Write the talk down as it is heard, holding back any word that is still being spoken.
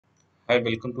Hi,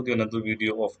 welcome to the another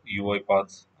video of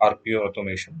Uipath RPA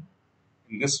automation.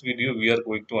 In this video, we are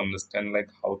going to understand like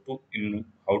how to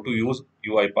use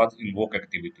Uipath Invoke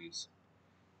activities.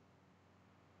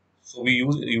 So we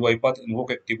use Uipath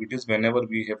Invoke activities whenever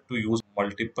we have to use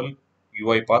multiple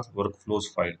Uipath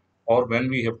workflows file, or when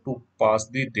we have to pass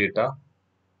the data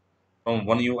from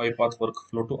one UiPath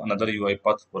workflow to another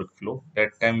UiPath workflow.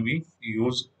 That time we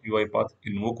use UiPath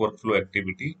invoke workflow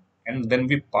activity, and then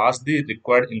we pass the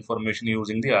required information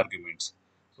using the arguments.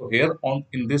 So here on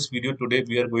in this video today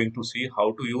we are going to see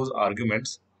how to use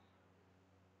arguments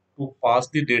to pass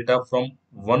the data from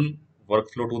one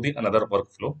workflow to the another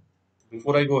workflow.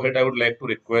 Before I go ahead, I would like to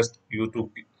request you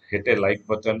to hit a like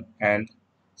button and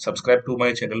subscribe to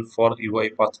my channel for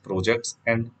UiPath projects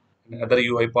and other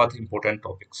UiPath important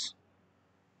topics.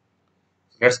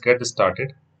 Let's get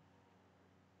started.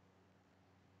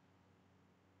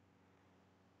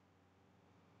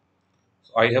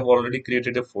 So I have already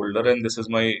created a folder and this is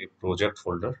my project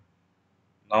folder.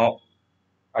 Now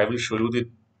I will show you the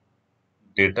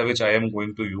data which I am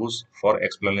going to use for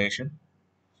explanation.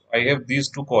 I have these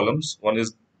two columns. One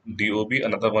is DOB,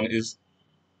 another one is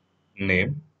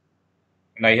name.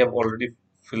 And I have already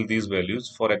filled these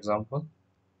values, for example.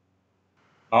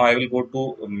 Now I will go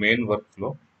to main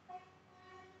workflow.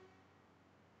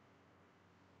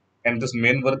 And this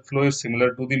main workflow is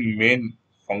similar to the main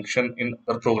function in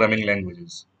other programming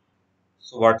languages.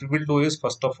 So what we will do is,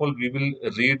 first of all, we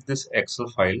will read this Excel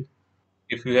file.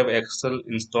 If you have Excel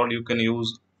installed, you can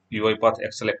use UiPath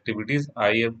Excel activities.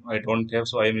 I don't have,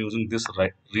 so I am using this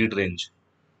read range,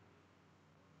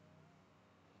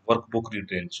 workbook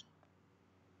read range.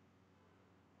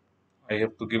 I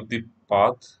have to give the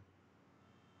path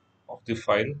of the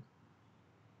file.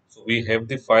 So we have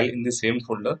the file in the same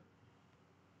folder.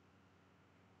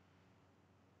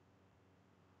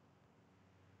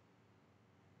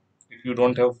 If you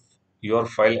don't have your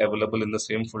file available in the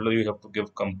same folder, you have to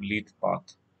give complete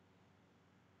path.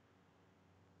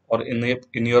 Or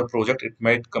in your project, it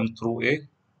might come through a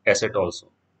asset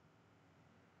also.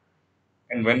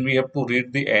 And when we have to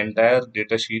read the entire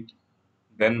data sheet,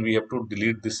 then we have to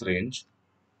delete this range.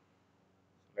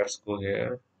 Let's go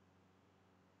here.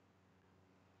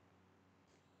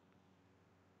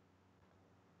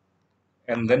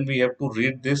 And then we have to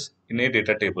read this in a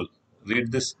data table.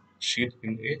 Read this sheet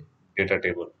in a data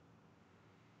table.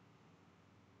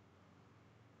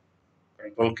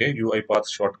 Control K UiPath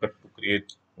shortcut to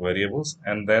create variables,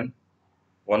 and then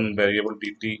one variable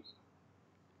dt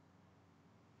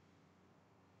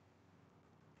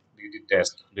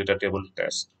test, data table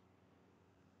test.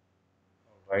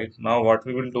 Right now what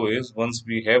we will do is, once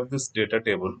we have this data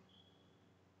table,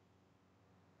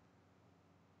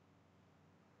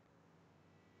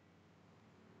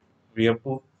 we have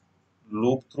to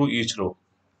loop through each row.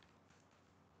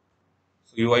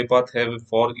 So UiPath have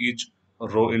for each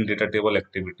row in data table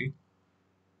activity.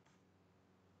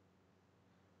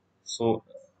 So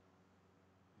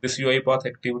this UiPath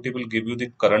activity will give you the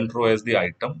current row as the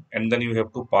item, and then you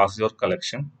have to pass your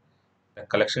collection. The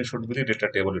collection should be the data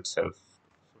table itself.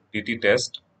 So DT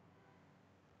test.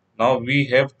 Now we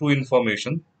have two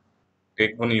information.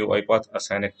 Take one UiPath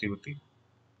assign activity.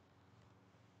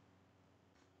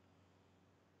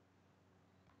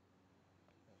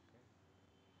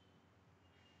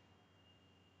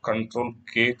 Control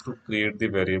K to create the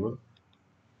variable.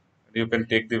 You can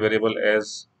take the variable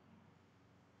as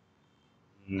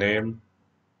name,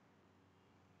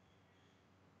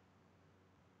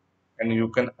 and you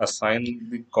can assign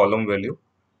the column value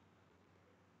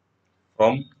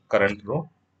from current row.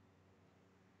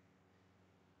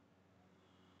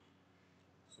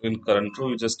 So in current row,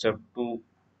 you just have to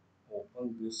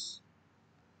open this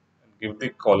and give the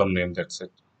column name. That's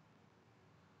it.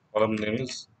 Column name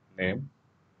is name.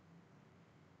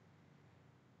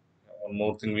 One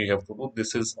more thing we have to do.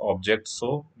 This is object,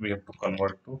 so we have to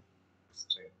convert to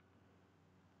string.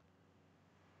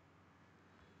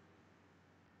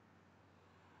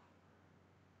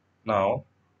 Now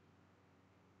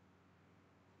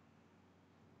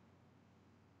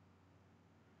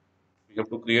we have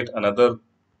to create another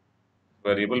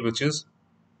variable, which is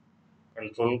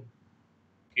control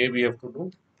K. We have to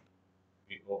do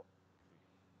VO.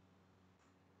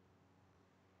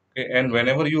 Okay, and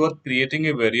whenever you are creating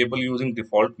a variable using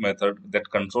default method, that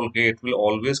control K, it will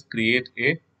always create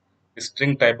a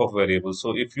string type of variable.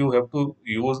 So if you have to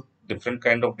use different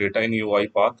kind of data in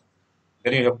UiPath,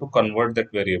 then you have to convert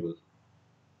that variable.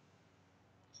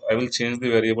 So I will change the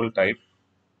variable type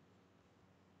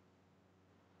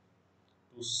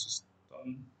to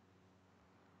system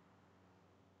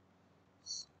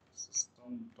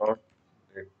dot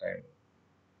datetime.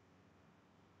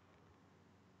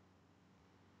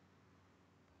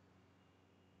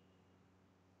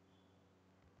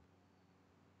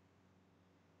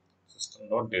 system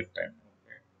dot date time.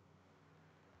 Okay.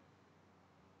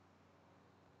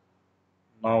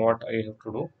 Now what I have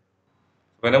to do?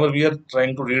 Whenever we are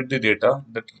trying to read the data,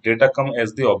 that data come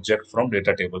as the object from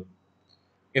data table.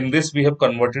 In this we have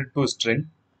converted to string,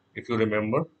 if you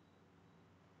remember,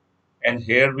 and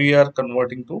here we are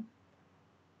converting to,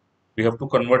 we have to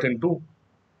convert into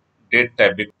date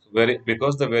type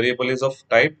because the variable is of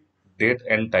type date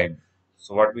and time.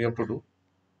 So what we have to do?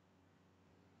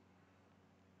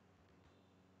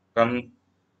 Con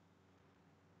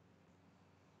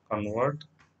convert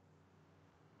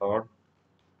dot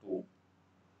to.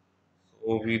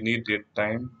 So we need date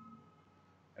time,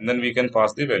 and then we can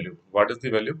pass the value. What is the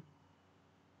value?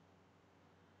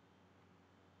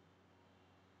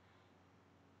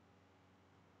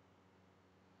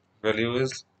 Value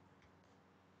is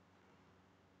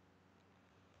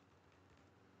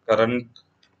current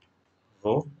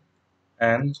row,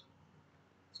 and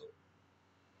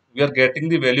we are getting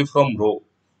the value from row,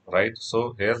 right?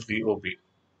 So here DOB.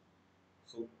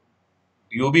 So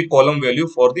DOB column value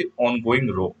for the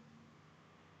ongoing row.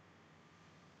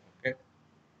 Okay,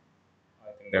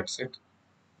 I think that's it.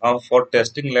 Now for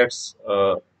testing, let's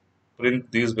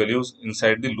print these values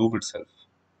inside the loop itself.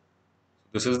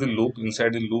 This is the loop.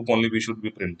 Inside the loop only we should be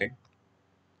printing.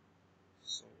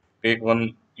 So take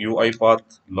one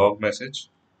UiPath log message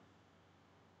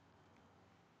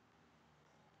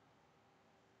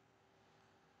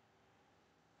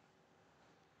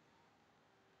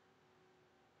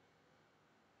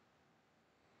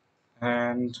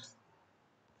and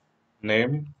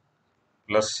name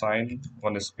plus sign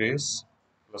one space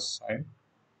plus sign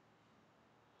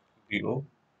DOB.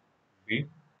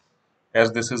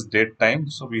 As this is date time,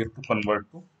 so we have to convert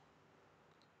to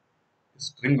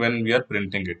string when we are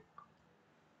printing it.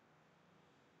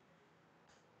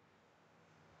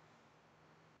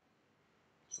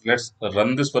 So let's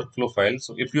run this workflow file.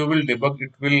 So if you will debug,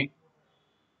 it will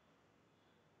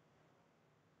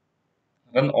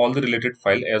run all the related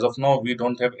file. As of now, we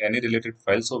don't have any related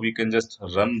file, so we can just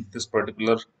run this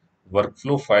particular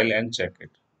workflow file and check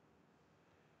it.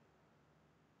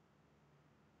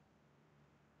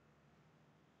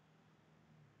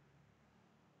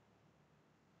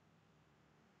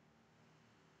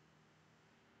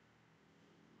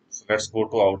 So let's go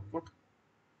to output.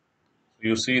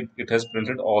 You see it has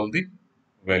printed all the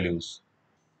values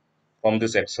from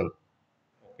this Excel.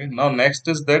 Okay. Now next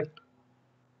is that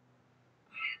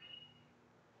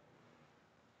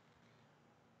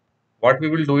what we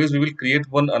will do is we will create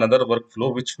one another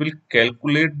workflow which will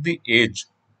calculate the age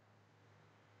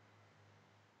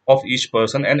of each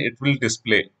person, and it will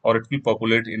display or it will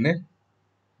populate in a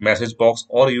message box,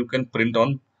 or you can print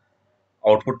on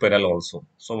output panel also.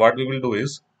 So what we will do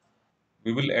is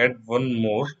we will add one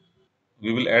more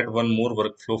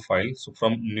workflow file. So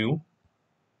from new,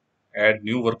 add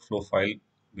new workflow file.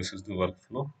 This is the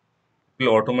workflow. It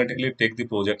will automatically take the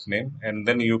project name, and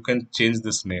then you can change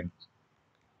this name.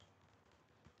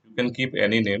 You can keep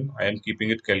any name. I am keeping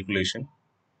it calculation.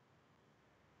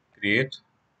 Create.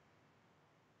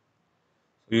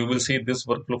 So you will see this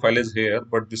workflow file is here,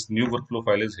 but this new workflow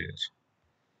file is here.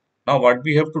 Now what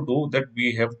we have to do, that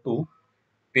we have to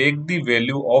take the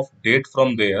value of date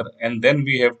from there, and then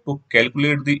we have to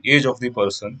calculate the age of the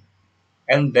person,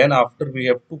 and then after we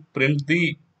have to print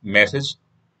the message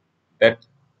that,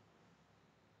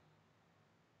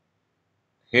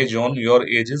 hey John, your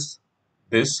age is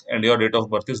this and your date of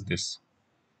birth is this.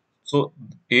 So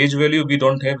age value we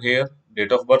don't have here,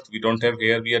 date of birth we don't have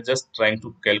here, we are just trying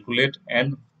to calculate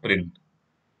and print.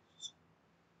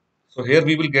 So here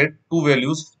we will get two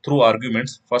values through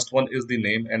arguments. First one is the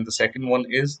name and the second one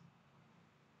is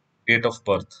date of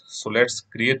birth. So let's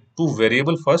create two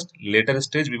variable first. Later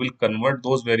stage we will convert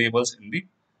those variables in the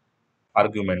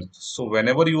argument. So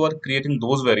whenever you are creating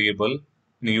those variable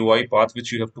in UiPath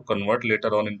which you have to convert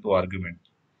later on into argument,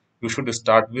 you should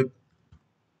start with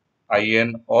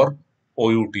IN or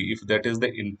OUT. If that is the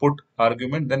input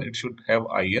argument, then it should have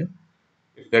IN.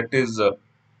 If that is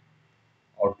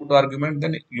output argument,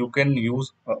 then you can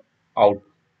use out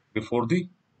before the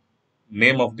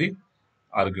name of the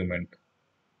argument.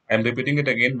 I am repeating it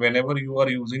again. Whenever you are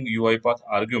using UiPath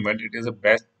argument, it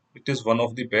is one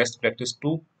of the best practice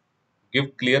to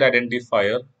give clear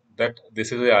identifier that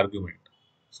this is a argument.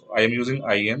 So I am using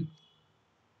IN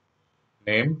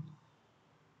name,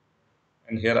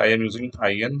 and here I am using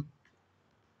IN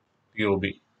DOB.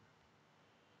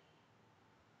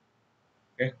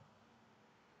 Okay.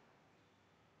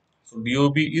 So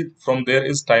DOB is from there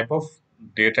is type of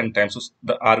date and time. So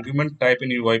the argument type in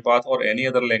UiPath or any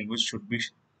other language should be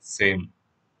same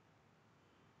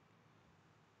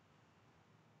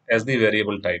as the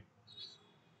variable type.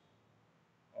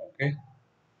 Okay.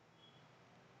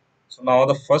 So now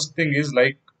the first thing is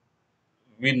like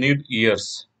we need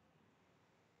years.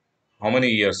 How many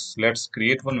years? Let's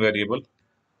create one variable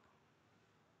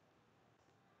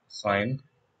sign.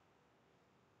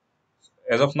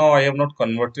 As of now, I have not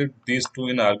converted these two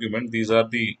in argument. These are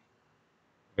the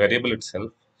variable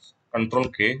itself. Control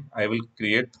K. I will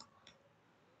create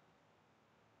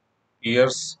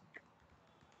years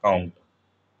count.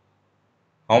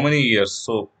 How many years?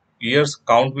 So years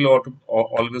count will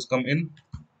always come in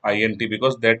int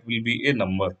because that will be a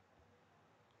number.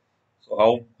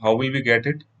 So how will we get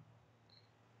it?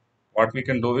 What we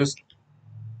can do is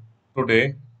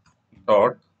today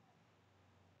dot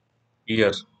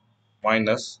year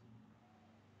minus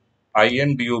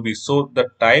INDOB. So the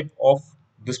type of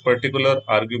this particular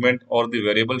argument or the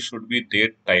variable should be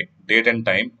date and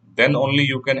time. Then only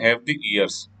you can have the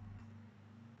years.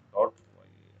 Dot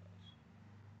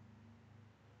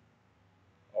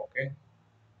okay.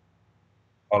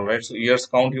 All right. So years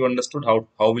count you understood. How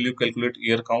will you calculate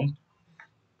year count?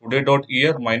 Today dot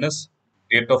year minus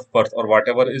date of birth or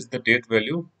whatever is the date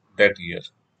value that year.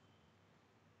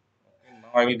 Okay,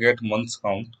 now I will get months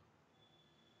count.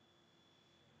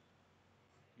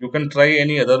 You can try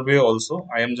any other way also.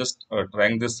 I am just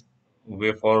trying this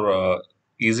way for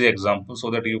easy example so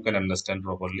that you can understand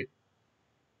properly.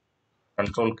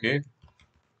 Control K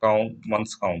count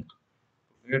months count.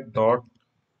 Today dot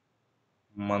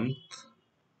month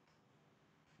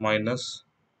minus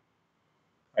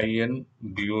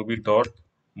INDOB dot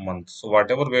month. So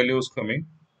whatever value is coming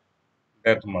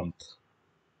that month.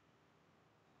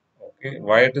 Okay,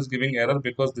 why it is giving error?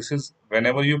 Because this is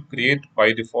whenever you create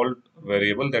by default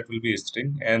variable that will be a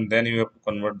string and then you have to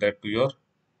convert that to your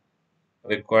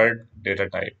required data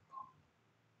type.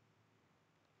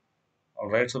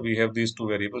 Alright, so we have these two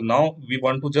variables. Now we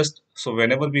want to just, so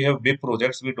whenever we have big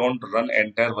projects, we don't run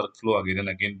entire workflow again and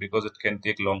again because it can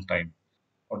take long time.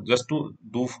 Or just to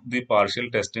do the partial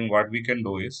testing, what we can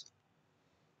do is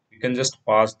we can just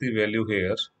pass the value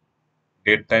here,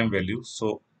 date time value.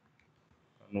 So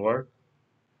convert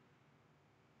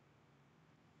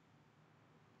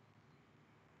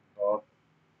dot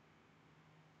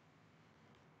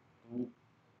to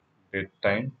date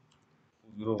time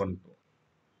 2012.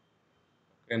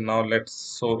 And now let's,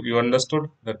 so you understood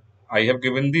that I have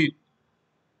given the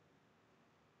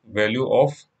value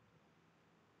of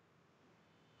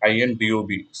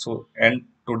INDOB. So, and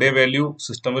today value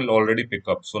system will already pick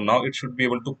up. So now it should be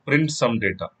able to print some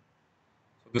data.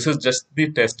 So this is just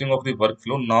the testing of the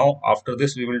workflow. Now after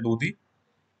this we will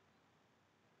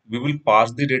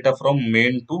pass the data from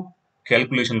main to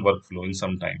calculation workflow in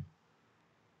some time.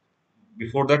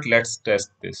 Before that, let's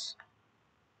test this.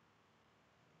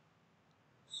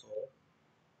 So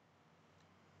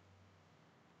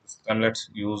this time let's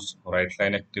use right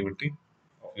line activity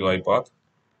of UiPath.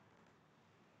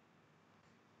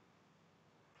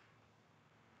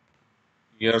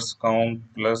 Years count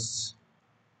plus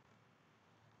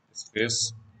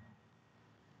space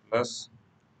plus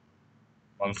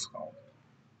months count.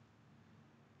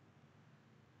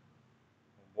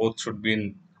 Both should be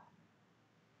in,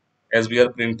 as we are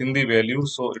printing the value,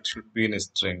 so it should be in a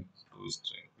string to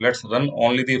string. Let's run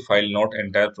only the file, not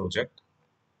entire project.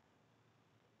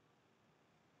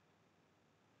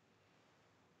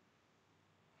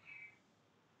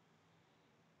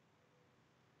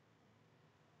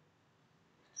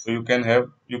 So you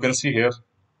can see here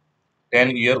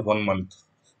 10 year 1 month.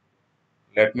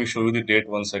 Let me show you the date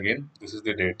once again. This is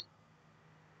the date.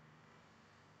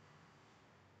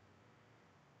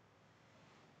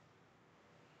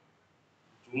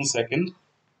 June 2nd,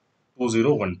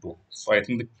 2012. So I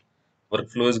think the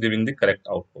workflow is giving the correct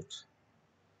output.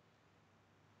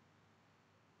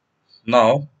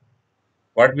 Now,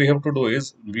 what we have to do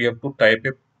is we have to type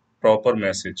a proper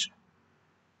message,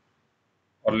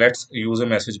 or let's use a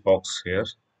message box here.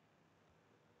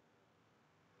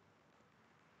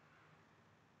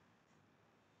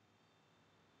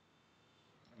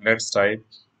 Let's type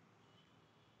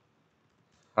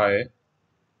hi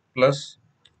plus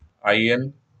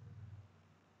in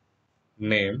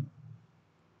name,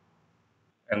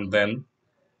 and then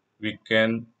we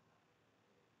can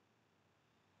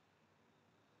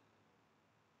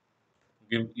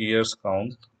give years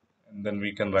count, and then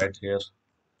we can write here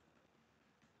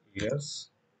years,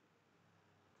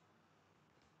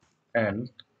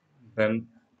 and then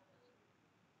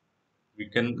we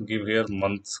can give here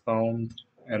months count,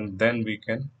 and then we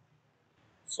can,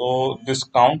 so this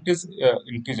count is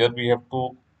integer, we have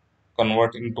to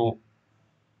convert into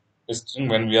a string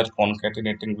when we are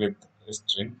concatenating with a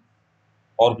string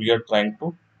or we are trying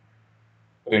to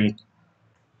print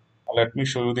Let me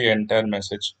show you the entire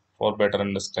message for better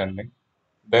understanding.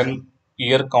 Then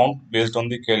year count based on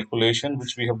the calculation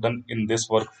which we have done in this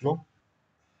workflow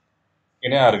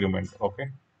in a argument. Okay.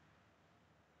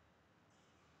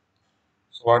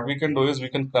 So what we can do is we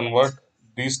can convert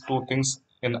these two things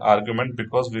in argument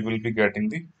because we will be getting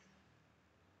the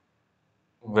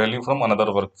value from another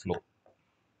workflow.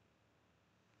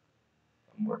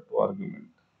 Convert to argument.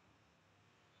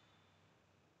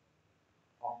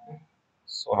 Okay.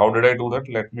 So how did I do that?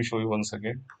 Let me show you once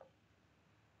again.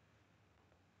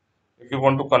 If you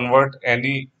want to convert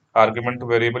any argument to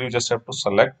variable, you just have to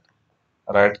select,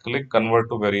 right click, convert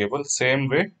to variable. Same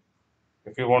way,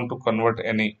 if you want to convert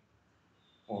any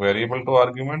variable to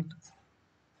argument,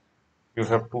 you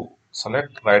have to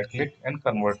select, right click, and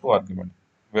convert to argument.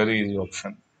 Very easy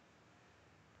option.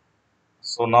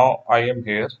 So now I am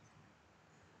here.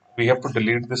 We have to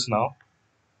delete this now.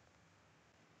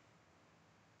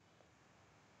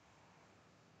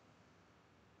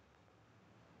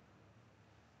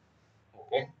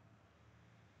 Okay.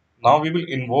 Now we will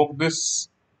invoke this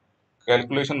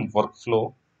calculation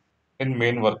workflow in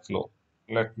main workflow.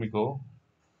 Let me go.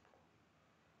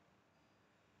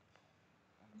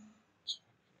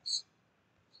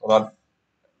 So that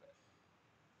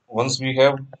once we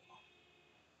have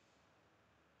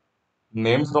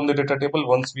name from the data table,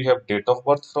 once we have date of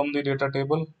birth from the data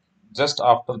table, just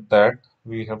after that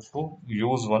we have to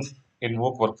use one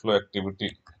invoke workflow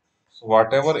activity. So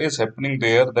whatever is happening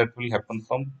there, that will happen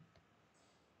from,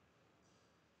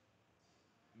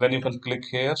 then you can click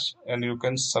here and you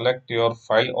can select your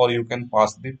file or you can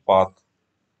pass the path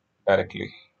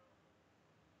directly.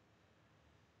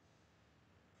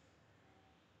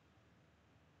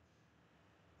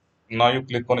 Now you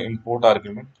click on import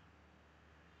argument.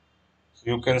 So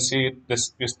you can see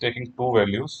this is taking two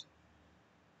values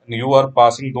and you are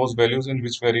passing those values in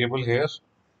which variable here.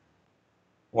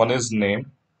 One is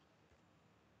name,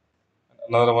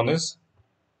 another one is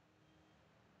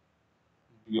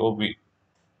bob.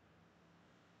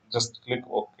 Just click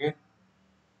OK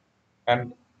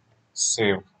and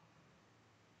save.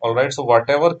 Alright, so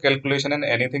whatever calculation and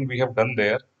anything we have done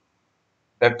there,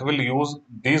 that will use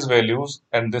these values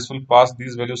and this will pass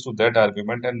these values to that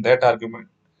argument, and that argument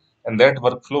and that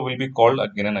workflow will be called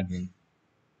again and again.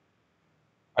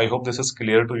 I hope this is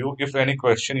clear to you. If any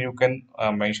question, you can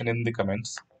mention in the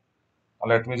comments.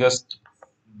 Let me just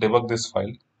debug this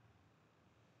file.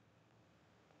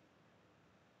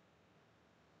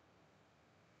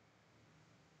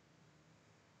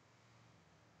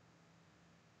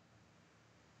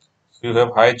 So you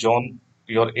have, hi John,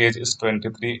 your age is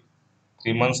 23,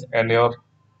 3 months, and your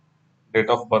date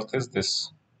of birth is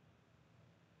this.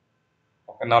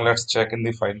 Okay, now let's check in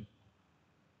the file.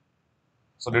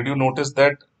 So did you notice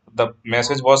that the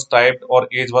message was typed or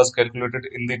age was calculated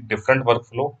in the different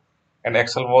workflow and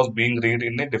Excel was being read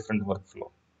in a different workflow?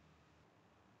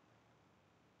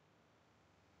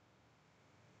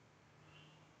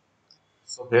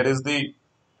 So here is the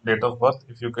date of birth.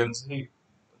 If you can see,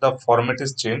 the format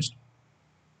is changed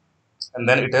and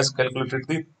then it has calculated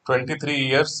the 23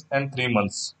 years and 3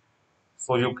 months.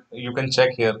 So you can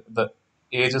check here the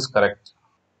age is correct.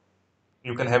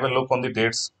 You can have a look on the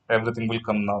dates. Everything will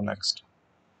come now next.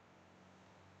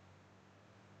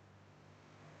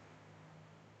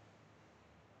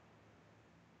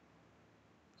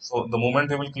 So the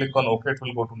moment you will click on OK, it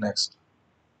will go to next.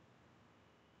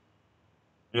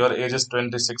 Your age is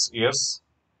 26 years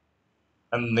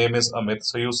and name is Amit.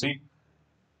 So you see,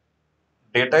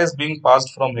 data is being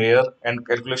passed from here and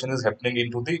calculation is happening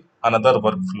into the another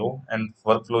workflow and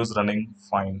workflow is running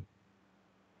fine.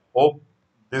 Hope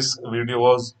this video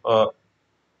was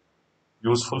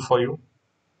useful for you.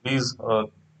 Please,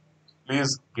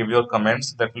 please give your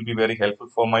comments. That will be very helpful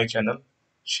for my channel.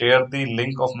 Share the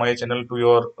link of my channel to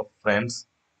your friends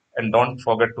and don't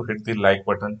forget to hit the like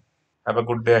button. Have a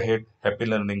good day ahead. Happy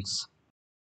learnings.